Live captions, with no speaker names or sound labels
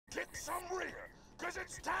Get some rear, cause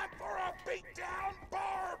it's time for a beatdown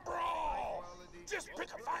bar brawl. Just pick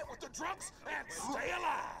a fight with the drunks and stay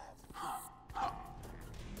alive.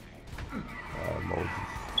 Alright, Moses.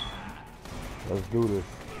 Let's do this.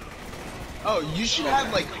 Oh, you should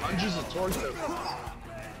have like hundreds of torches.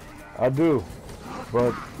 I do,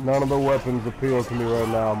 but none of the weapons appeal to me right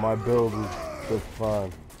now. My build is just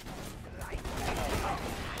fine.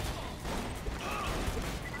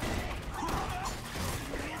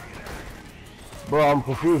 Bro, I'm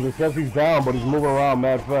confused. It says he's down, but he's moving around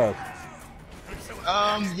mad fast.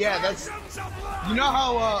 Yeah, that's... You know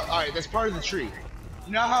how, alright, that's part of the tree.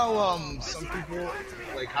 You know how, some people,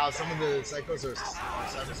 like how some of the psychos are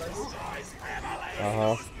cyber psychos?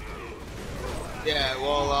 Uh-huh. Yeah,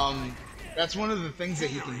 well, that's one of the things that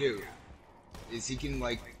he can do. Is he can,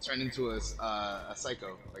 like, turn into a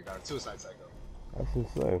psycho, like a suicide psycho. That's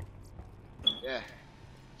insane. Yeah.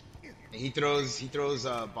 And he throws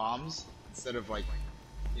bombs instead of, like,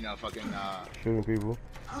 you know, fucking, shooting people.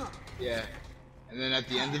 Yeah. And then at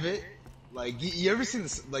the end of it, like, you ever seen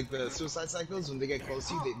this, like the suicide cycles when they get close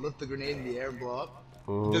to you, they lift the grenade in the air and blow up?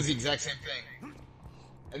 He does the exact same thing.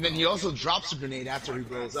 And then he also drops a grenade after he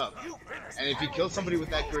blows up. And if you kill somebody with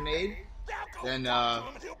that grenade, then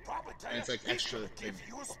it's like extra thing.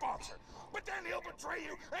 But then he'll betray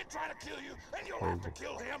you and try to kill you, and you'll have to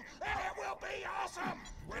kill him, and it will be awesome.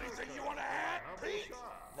 Anything you want to add, Pete?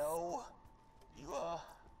 No, you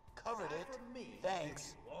covered it.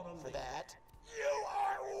 Thanks for that. You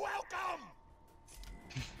are welcome.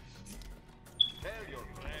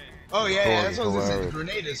 Oh yeah, that's what I was gonna say.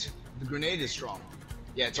 The grenade is strong.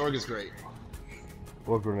 Yeah, Torg is great.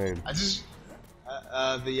 What grenade? I just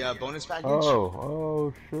the bonus package.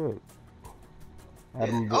 Oh shit.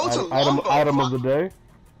 Yeah. Item of the day.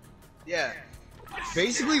 Yeah.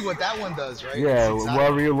 Basically, what that one does, right? Yeah,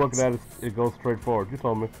 wherever you're looking at, it goes straight forward. You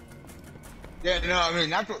told me. Yeah, no, I mean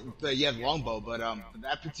not the longbow, but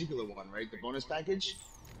that particular one, right? The bonus package.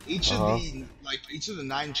 Each of the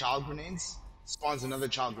 9 child grenades spawns another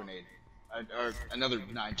child grenade, or another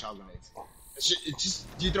 9 child grenades. It just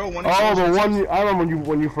you throw one. Oh, the one I remember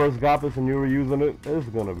when you first got this and you were using it. It's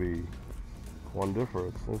gonna be one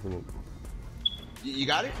difference, isn't it? You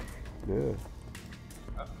got it? Yeah.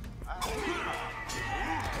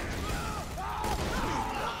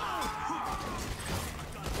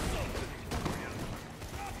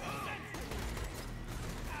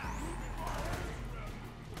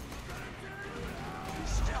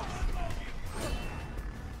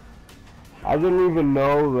 I didn't even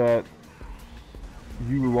know that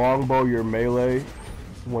you longbow your melee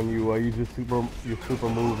when you use your super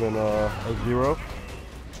move in a 0.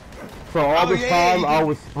 So all this time I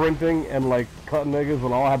was sprinting and like cutting niggas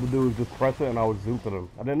when all I had to do was just press it and I would zoom to them.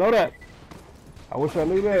 I didn't know that. I wish I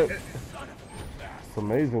knew that. It's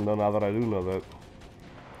amazing though now that I do know that.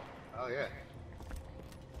 Oh yeah.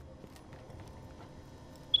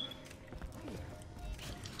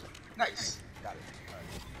 Nice. Got it. Alright.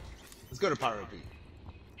 Let's go to Pyro Pete.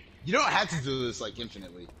 You don't have to do this like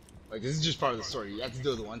infinitely. Like this is just part of the story. You have to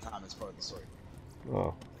do it the one time as part of the story.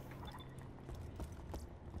 Oh.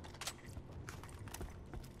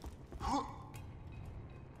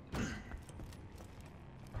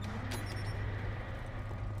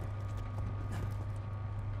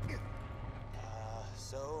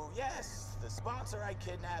 So yes, the sponsor I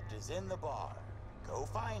kidnapped is in the bar. Go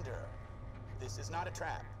find her. This is not a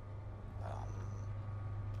trap.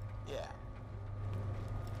 Yeah.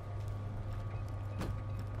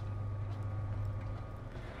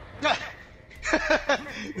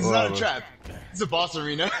 It's not a trap. It's a boss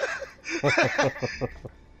arena.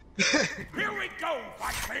 Here we go,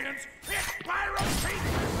 fight fans. It's Pyro Pete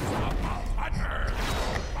versus the Vault Hunter.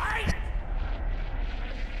 Fight!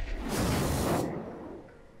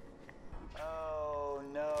 Oh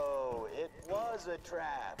no, it was a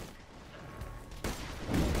trap.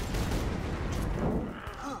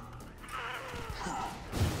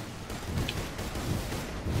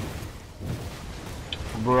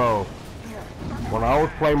 Bro, when I was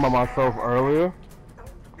playing by myself earlier,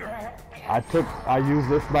 I used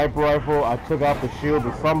this sniper rifle, I took out the shield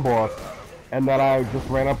of some boss, and then I just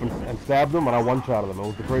ran up and stabbed him and I one-shotted him. It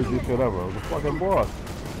was the craziest shit ever. It was a fucking boss.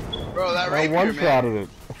 Bro, that rapier, I one-shotted it.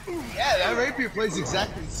 Yeah, that rapier plays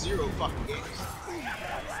exactly 0 fucking games.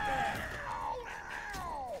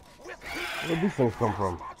 Where did these things come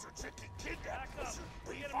from?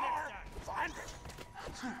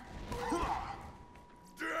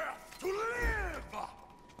 To live!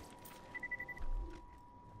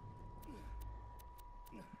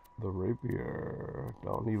 The rapier.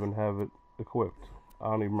 Don't even have it equipped. I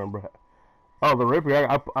don't even remember. Oh, the rapier.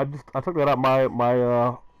 I took that out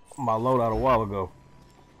my my loadout a while ago.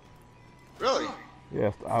 Really?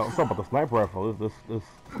 Yes, I'm talking about the sniper rifle. This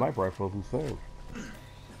sniper rifle is insane.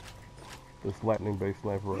 This lightning-based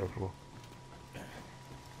sniper rifle.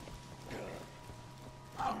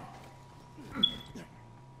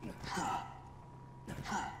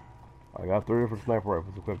 I got 3 different sniper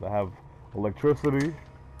rifles equipped. I have electricity,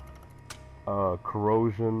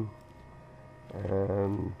 corrosion,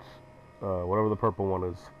 and whatever the purple one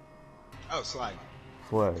is. Oh, slag.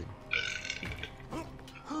 Slag.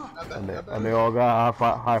 And they all got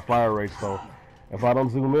high fire rates, so if I don't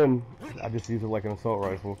zoom in, I just use it like an assault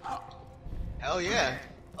rifle. Hell yeah.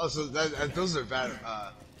 Oh, so those are bad,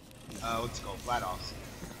 what's it called? Flat offs.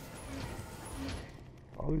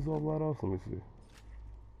 Are these all flat offs? Let me see.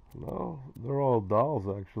 No, they're all dolls,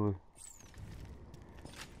 actually.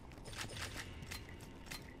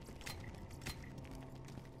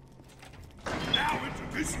 Now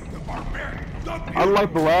introducing the barbarian.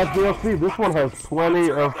 Unlike the last DLC, this one has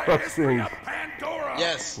plenty of cutscenes,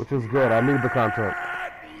 Yes. which is good. I need the content.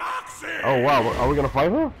 Oh wow, are we gonna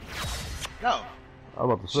fight her? No. I'm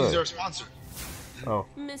about to say. She's our sponsor. Oh,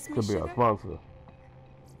 could be our sponsor.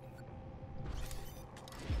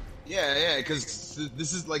 Yeah, because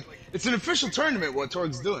this is like, it's an official tournament what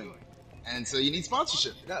Torg's doing. And so you need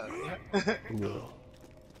sponsorship. Yeah. Yeah.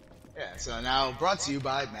 Yeah, so now brought to you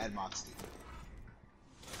by Mad Moxley.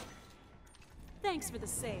 Thanks for the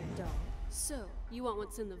save, doll. So, you want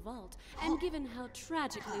what's in the vault, and given how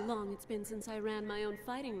tragically long it's been since I ran my own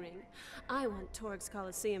fighting ring, I want Torg's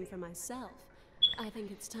Coliseum for myself. I think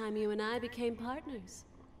it's time you and I became partners.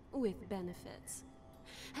 With benefits.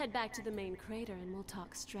 Head back to the main crater and we'll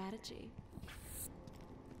talk strategy.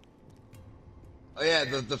 Oh yeah,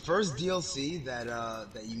 the first DLC that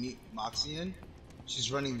that you meet Moxie in,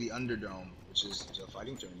 she's running the Underdome, which is a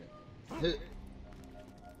fighting tournament.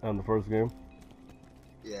 And the first game?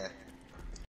 Yeah.